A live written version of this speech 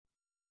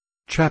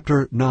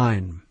Chapter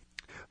 9.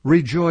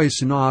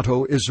 Rejoice not,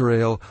 O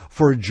Israel,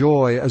 for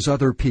joy as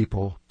other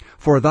people,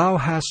 for thou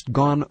hast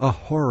gone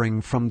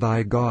a-whoring from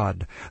thy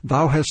God.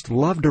 Thou hast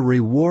loved a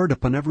reward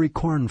upon every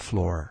corn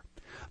floor.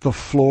 The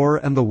floor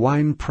and the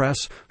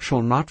winepress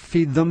shall not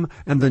feed them,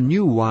 and the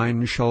new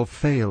wine shall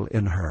fail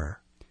in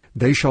her.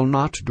 They shall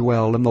not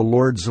dwell in the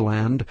Lord's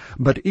land,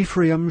 but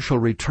Ephraim shall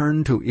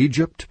return to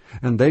Egypt,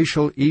 and they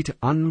shall eat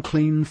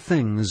unclean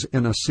things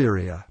in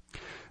Assyria.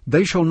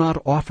 They shall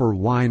not offer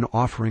wine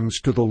offerings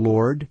to the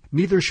Lord,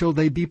 neither shall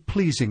they be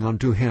pleasing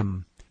unto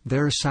him.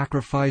 Their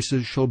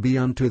sacrifices shall be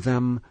unto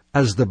them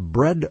as the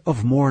bread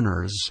of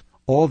mourners.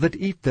 All that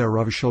eat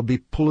thereof shall be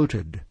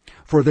polluted.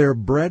 For their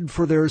bread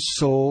for their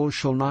soul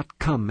shall not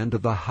come into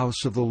the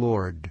house of the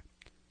Lord.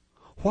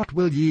 What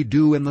will ye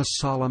do in the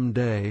solemn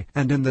day,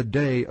 and in the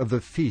day of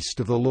the feast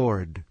of the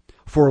Lord?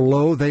 For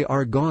lo, they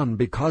are gone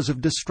because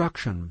of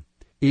destruction.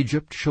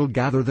 Egypt shall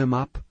gather them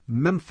up,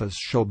 Memphis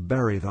shall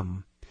bury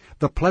them.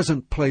 The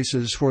pleasant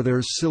places for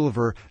their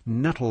silver,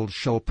 nettles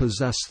shall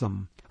possess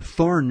them.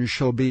 Thorns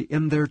shall be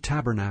in their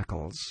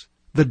tabernacles.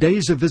 The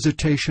days of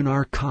visitation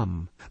are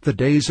come. The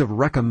days of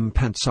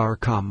recompense are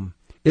come.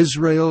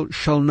 Israel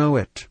shall know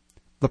it.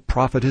 The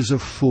prophet is a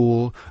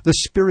fool. The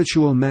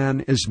spiritual man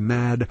is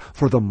mad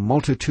for the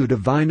multitude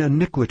of thine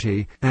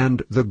iniquity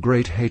and the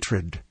great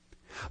hatred.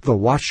 The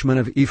watchman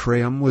of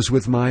Ephraim was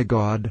with my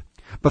God.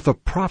 But the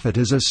prophet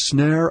is a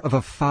snare of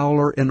a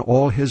fowler in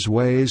all his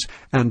ways,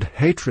 and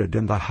hatred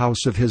in the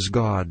house of his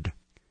God.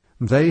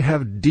 They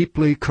have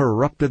deeply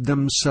corrupted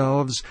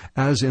themselves,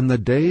 as in the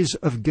days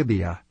of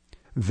Gibeah.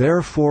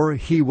 Therefore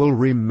he will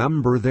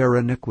remember their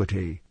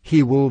iniquity.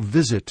 He will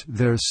visit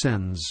their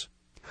sins.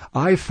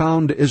 I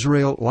found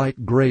Israel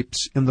like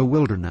grapes in the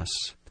wilderness.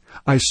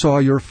 I saw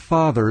your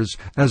fathers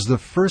as the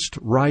first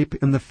ripe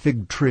in the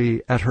fig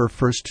tree at her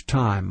first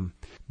time.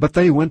 But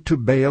they went to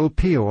Baal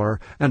Peor,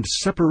 and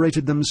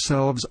separated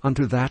themselves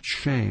unto that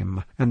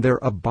shame, and their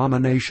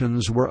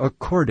abominations were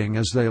according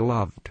as they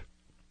loved.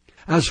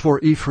 As for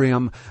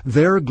Ephraim,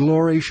 their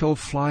glory shall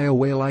fly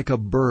away like a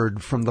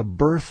bird from the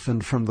birth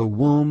and from the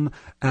womb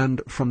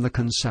and from the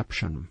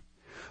conception.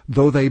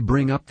 Though they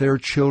bring up their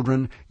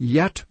children,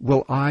 yet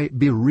will I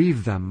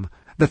bereave them,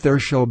 that there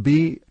shall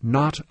be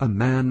not a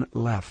man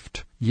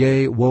left.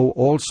 Yea, woe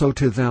also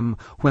to them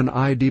when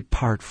I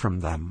depart from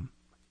them.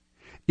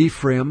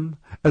 Ephraim,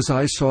 as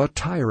I saw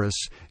Tyrus,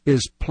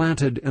 is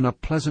planted in a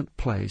pleasant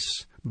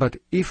place, but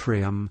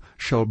Ephraim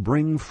shall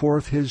bring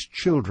forth his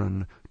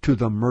children to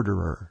the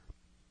murderer.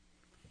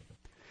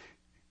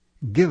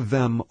 Give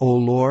them, O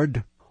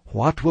Lord.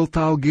 What wilt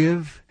thou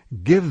give?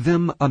 Give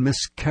them a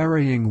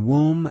miscarrying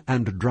womb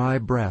and dry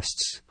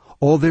breasts.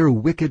 All their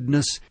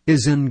wickedness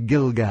is in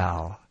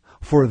Gilgal.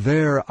 For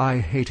there I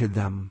hated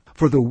them.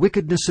 For the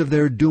wickedness of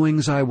their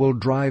doings I will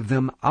drive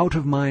them out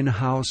of mine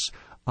house.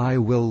 I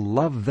will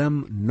love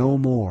them no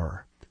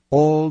more.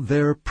 All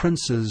their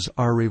princes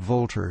are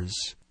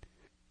revolters.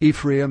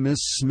 Ephraim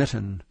is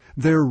smitten.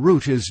 Their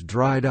root is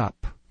dried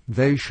up.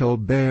 They shall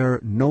bear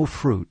no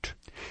fruit.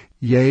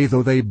 Yea,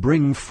 though they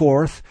bring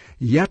forth,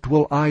 yet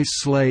will I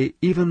slay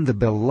even the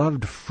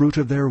beloved fruit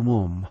of their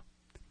womb.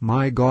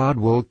 My God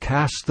will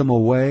cast them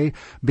away,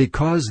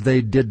 because they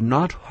did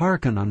not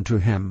hearken unto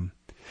him,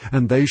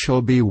 and they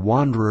shall be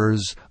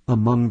wanderers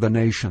among the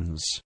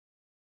nations.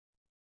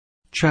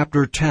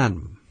 Chapter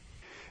 10.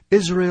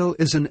 Israel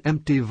is an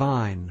empty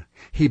vine.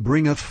 He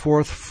bringeth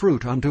forth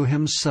fruit unto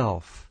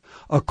himself.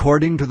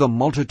 According to the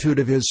multitude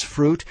of his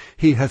fruit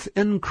he hath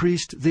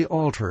increased the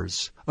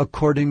altars.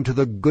 According to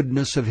the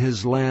goodness of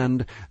his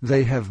land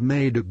they have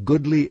made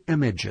goodly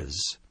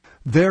images.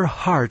 Their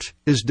heart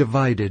is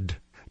divided.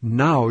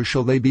 Now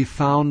shall they be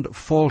found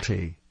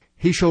faulty.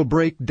 He shall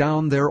break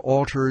down their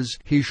altars.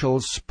 He shall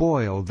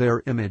spoil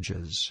their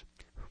images.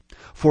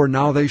 For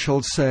now they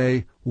shall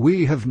say,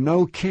 We have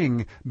no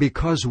king,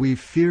 because we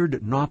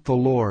feared not the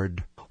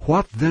Lord.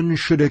 What then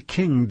should a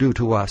king do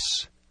to us?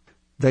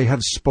 They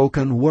have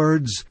spoken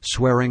words,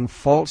 swearing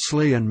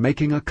falsely and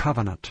making a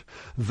covenant.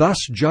 Thus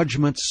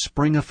judgment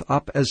springeth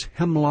up as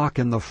hemlock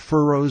in the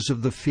furrows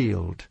of the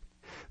field.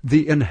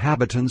 The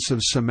inhabitants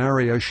of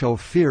Samaria shall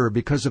fear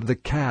because of the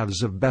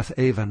calves of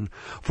Beth-aven,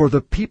 for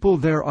the people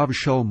thereof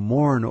shall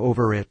mourn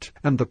over it,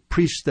 and the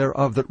priests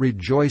thereof that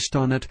rejoiced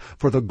on it,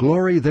 for the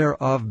glory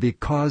thereof,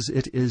 because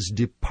it is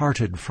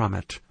departed from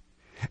it.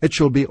 It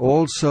shall be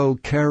also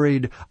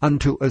carried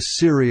unto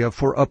Assyria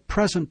for a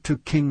present to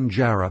King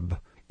Jareb.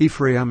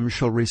 Ephraim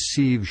shall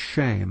receive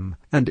shame,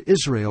 and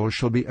Israel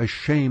shall be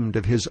ashamed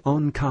of his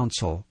own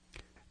counsel.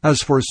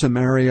 As for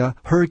Samaria,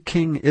 her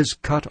king is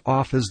cut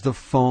off as the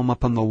foam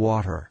upon the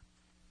water.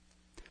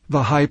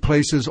 The high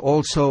places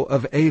also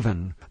of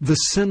Avon, the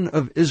sin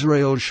of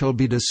Israel shall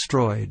be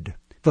destroyed.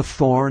 The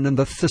thorn and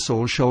the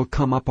thistle shall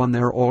come up on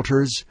their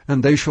altars,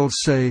 and they shall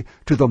say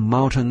to the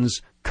mountains,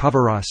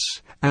 Cover us,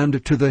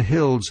 and to the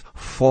hills,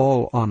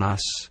 Fall on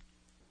us.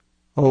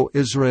 O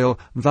Israel,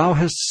 thou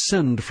hast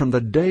sinned from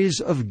the days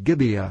of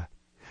Gibeah.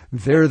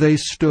 There they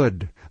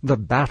stood. The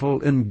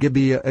battle in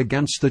Gibeah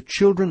against the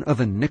children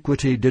of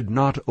iniquity did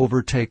not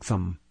overtake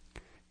them.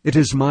 It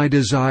is my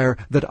desire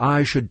that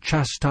I should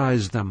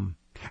chastise them,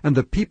 and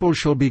the people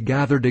shall be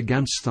gathered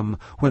against them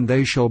when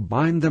they shall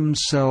bind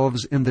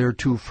themselves in their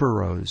two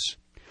furrows.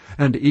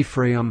 And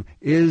Ephraim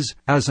is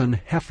as an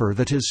heifer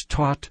that is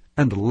taught,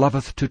 and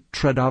loveth to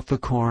tread out the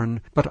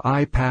corn, but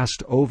I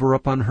passed over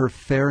upon her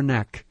fair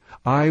neck.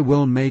 I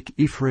will make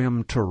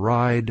Ephraim to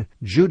ride,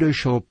 Judah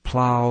shall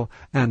plow,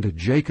 and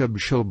Jacob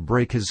shall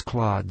break his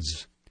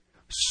clods.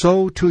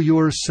 Sow to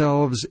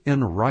yourselves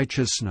in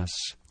righteousness,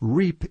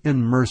 reap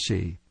in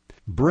mercy.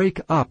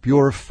 Break up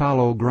your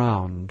fallow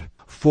ground,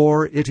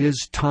 for it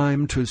is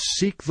time to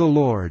seek the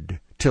Lord,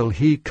 till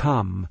he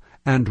come,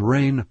 and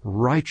rain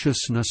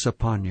righteousness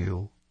upon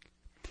you.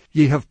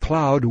 Ye have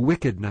plowed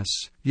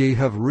wickedness, ye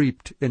have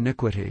reaped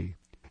iniquity.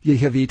 Ye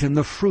have eaten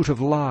the fruit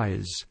of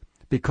lies,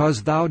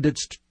 because thou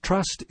didst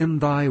trust in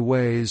thy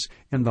ways,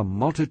 in the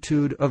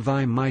multitude of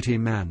thy mighty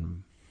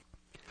men.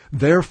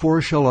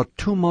 Therefore shall a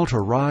tumult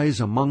arise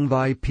among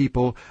thy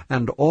people,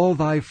 and all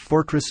thy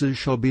fortresses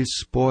shall be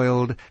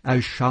spoiled,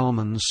 as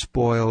Shalman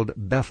spoiled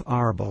Beth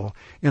Arbel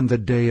in the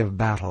day of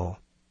battle.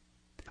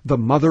 The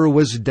mother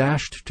was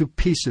dashed to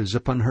pieces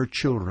upon her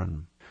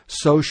children.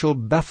 So shall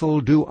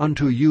Bethel do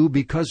unto you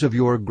because of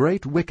your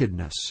great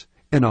wickedness.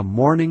 In a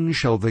morning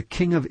shall the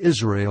king of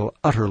Israel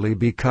utterly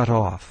be cut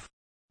off.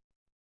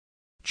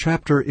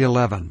 Chapter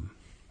 11.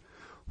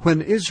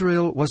 When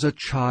Israel was a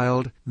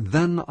child,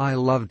 then I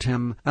loved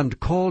him, and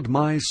called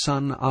my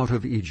son out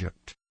of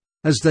Egypt.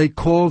 As they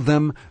called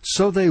them,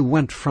 so they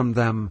went from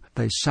them.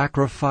 They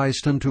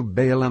sacrificed unto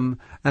Baalim,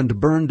 and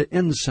burned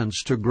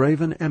incense to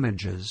graven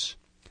images.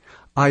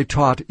 I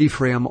taught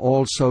Ephraim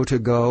also to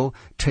go,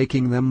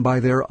 taking them by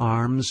their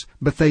arms,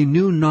 but they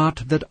knew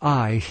not that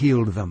I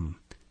healed them.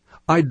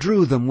 I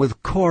drew them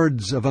with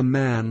cords of a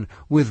man,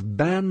 with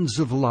bands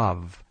of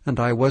love, and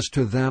I was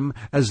to them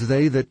as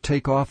they that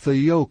take off the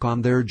yoke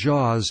on their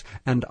jaws,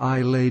 and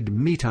I laid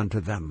meat unto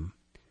them.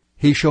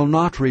 He shall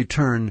not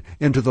return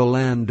into the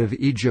land of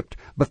Egypt,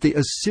 but the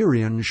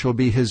Assyrian shall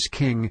be his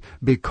king,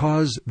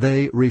 because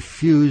they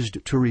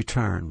refused to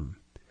return.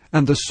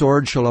 And the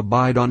sword shall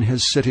abide on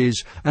his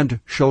cities, and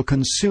shall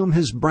consume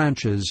his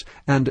branches,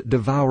 and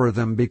devour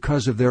them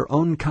because of their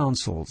own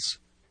counsels.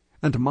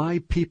 And my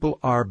people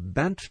are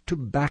bent to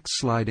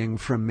backsliding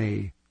from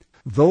me.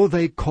 Though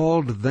they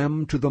called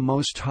them to the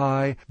Most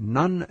High,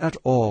 none at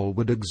all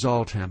would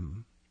exalt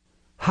him.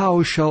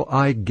 How shall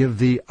I give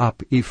thee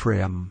up,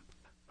 Ephraim?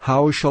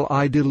 How shall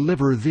I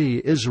deliver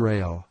thee,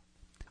 Israel?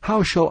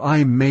 How shall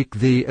I make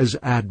thee as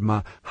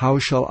Admah? How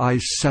shall I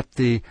set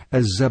thee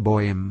as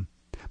Zeboim?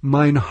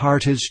 Mine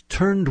heart is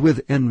turned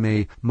within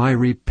me, my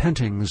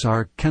repentings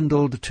are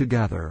kindled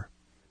together.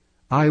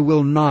 I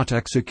will not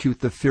execute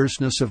the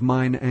fierceness of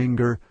mine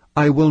anger.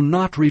 I will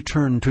not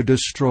return to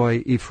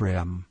destroy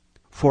Ephraim.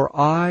 For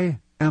I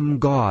am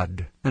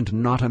God, and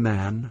not a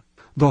man,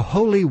 the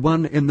Holy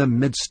One in the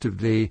midst of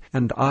thee,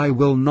 and I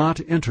will not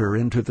enter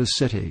into the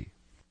city.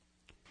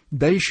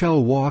 They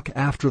shall walk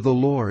after the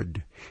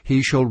Lord.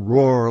 He shall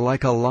roar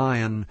like a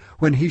lion.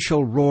 When he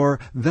shall roar,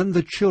 then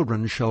the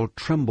children shall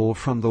tremble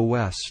from the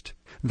west.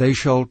 They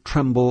shall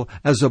tremble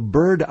as a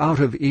bird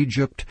out of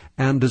Egypt,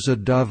 and as a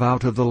dove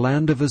out of the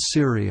land of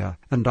Assyria,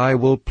 and I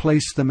will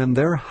place them in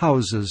their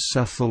houses,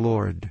 saith the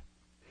Lord.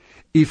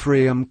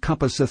 Ephraim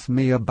compasseth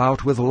me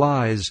about with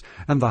lies,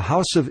 and the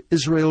house of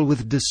Israel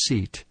with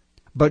deceit.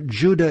 But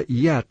Judah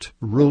yet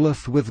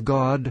ruleth with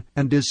God,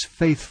 and is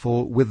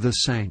faithful with the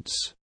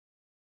saints.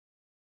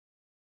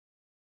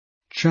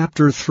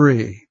 Chapter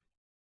 3.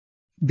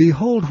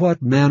 Behold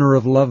what manner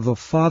of love the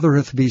Father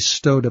hath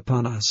bestowed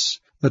upon us,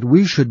 that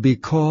we should be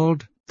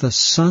called the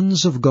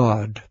sons of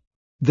God.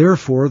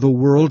 Therefore the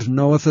world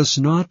knoweth us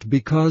not,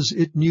 because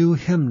it knew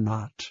him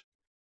not.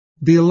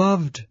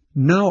 Beloved,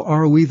 now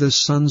are we the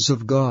sons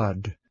of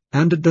God,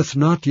 and it doth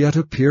not yet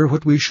appear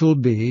what we shall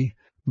be,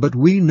 but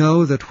we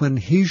know that when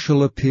he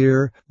shall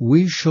appear,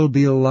 we shall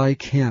be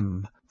like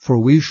him, for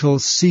we shall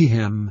see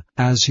him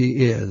as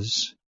he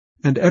is.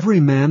 And every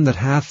man that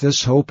hath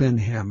this hope in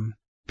him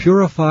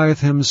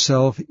purifieth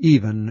himself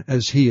even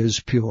as he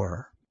is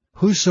pure.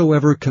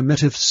 Whosoever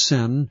committeth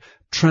sin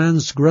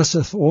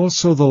transgresseth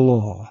also the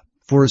law,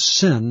 for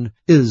sin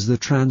is the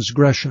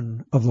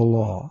transgression of the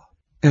law.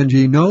 And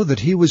ye know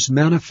that he was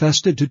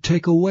manifested to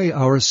take away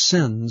our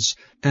sins,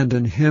 and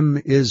in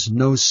him is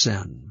no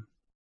sin.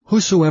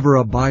 Whosoever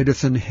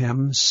abideth in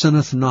him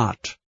sinneth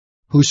not.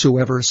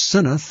 Whosoever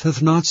sinneth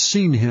hath not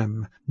seen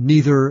him,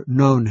 neither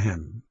known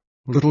him.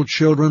 Little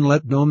children,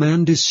 let no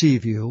man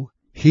deceive you.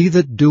 He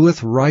that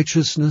doeth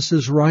righteousness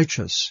is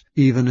righteous,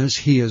 even as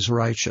he is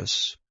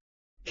righteous.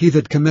 He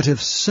that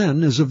committeth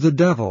sin is of the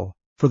devil,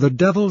 for the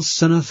devil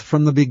sinneth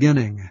from the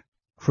beginning.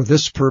 For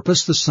this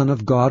purpose the Son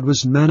of God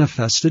was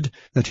manifested,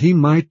 that he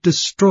might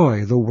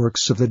destroy the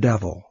works of the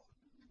devil.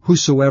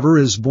 Whosoever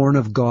is born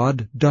of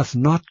God doth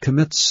not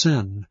commit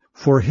sin,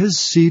 for his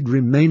seed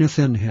remaineth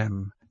in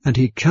him, and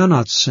he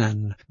cannot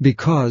sin,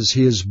 because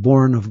he is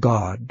born of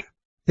God.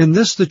 In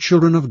this the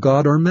children of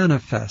God are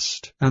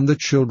manifest, and the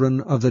children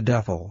of the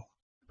devil.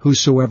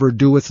 Whosoever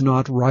doeth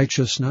not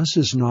righteousness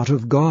is not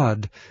of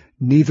God,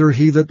 neither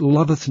he that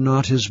loveth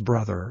not his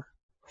brother.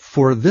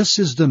 For this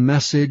is the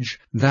message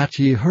that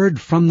ye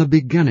heard from the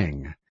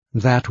beginning,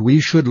 that we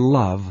should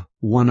love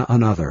one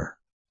another.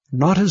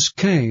 Not as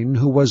Cain,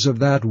 who was of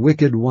that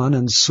wicked one,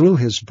 and slew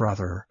his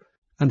brother.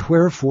 And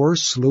wherefore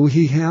slew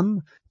he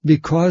him?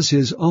 Because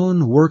his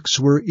own works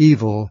were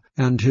evil,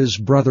 and his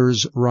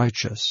brother's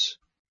righteous.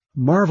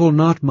 Marvel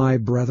not, my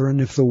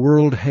brethren, if the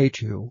world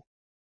hate you.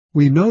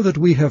 We know that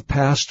we have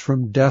passed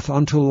from death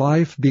unto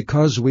life,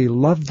 because we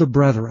love the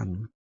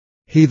brethren.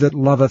 He that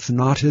loveth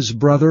not his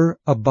brother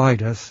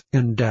abideth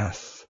in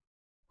death.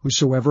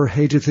 Whosoever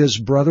hateth his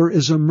brother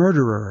is a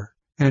murderer,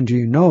 and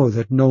ye know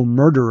that no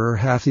murderer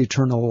hath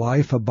eternal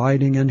life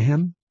abiding in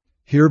him.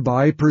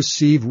 Hereby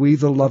perceive we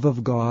the love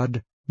of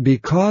God,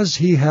 because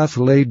he hath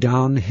laid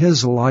down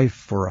his life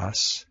for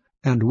us,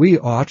 and we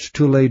ought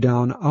to lay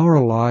down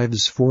our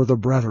lives for the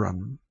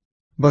brethren.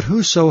 But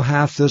whoso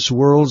hath this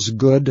world's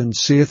good, and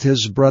seeth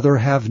his brother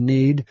have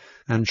need,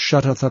 and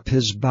shutteth up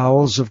his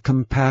bowels of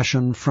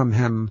compassion from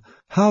him,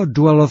 how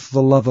dwelleth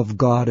the love of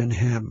God in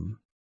him?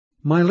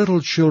 My little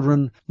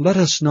children, let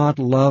us not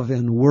love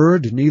in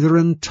word, neither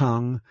in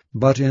tongue,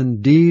 but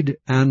in deed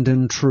and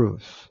in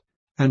truth.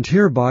 And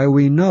hereby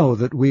we know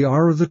that we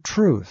are of the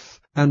truth,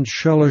 and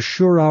shall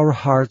assure our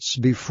hearts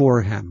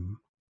before him.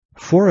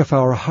 For if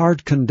our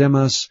heart condemn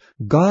us,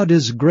 God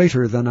is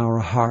greater than our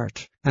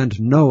heart, and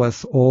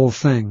knoweth all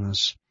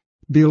things.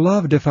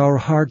 Beloved, if our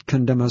heart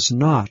condemn us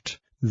not,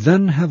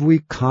 then have we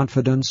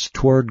confidence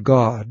toward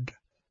God.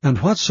 And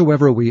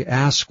whatsoever we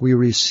ask we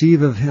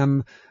receive of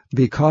him,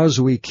 because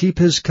we keep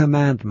his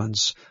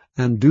commandments,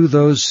 and do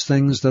those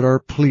things that are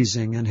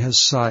pleasing in his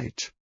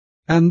sight.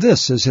 And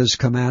this is his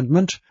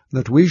commandment,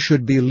 that we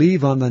should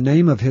believe on the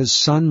name of his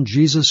Son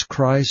Jesus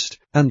Christ,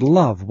 and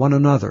love one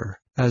another,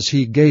 as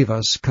he gave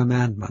us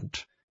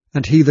commandment.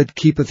 And he that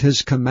keepeth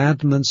his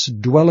commandments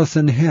dwelleth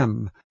in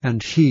him,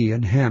 and he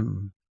in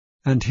him.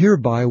 And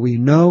hereby we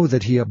know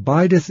that he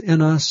abideth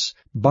in us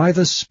by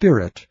the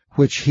Spirit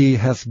which he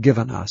hath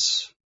given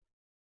us.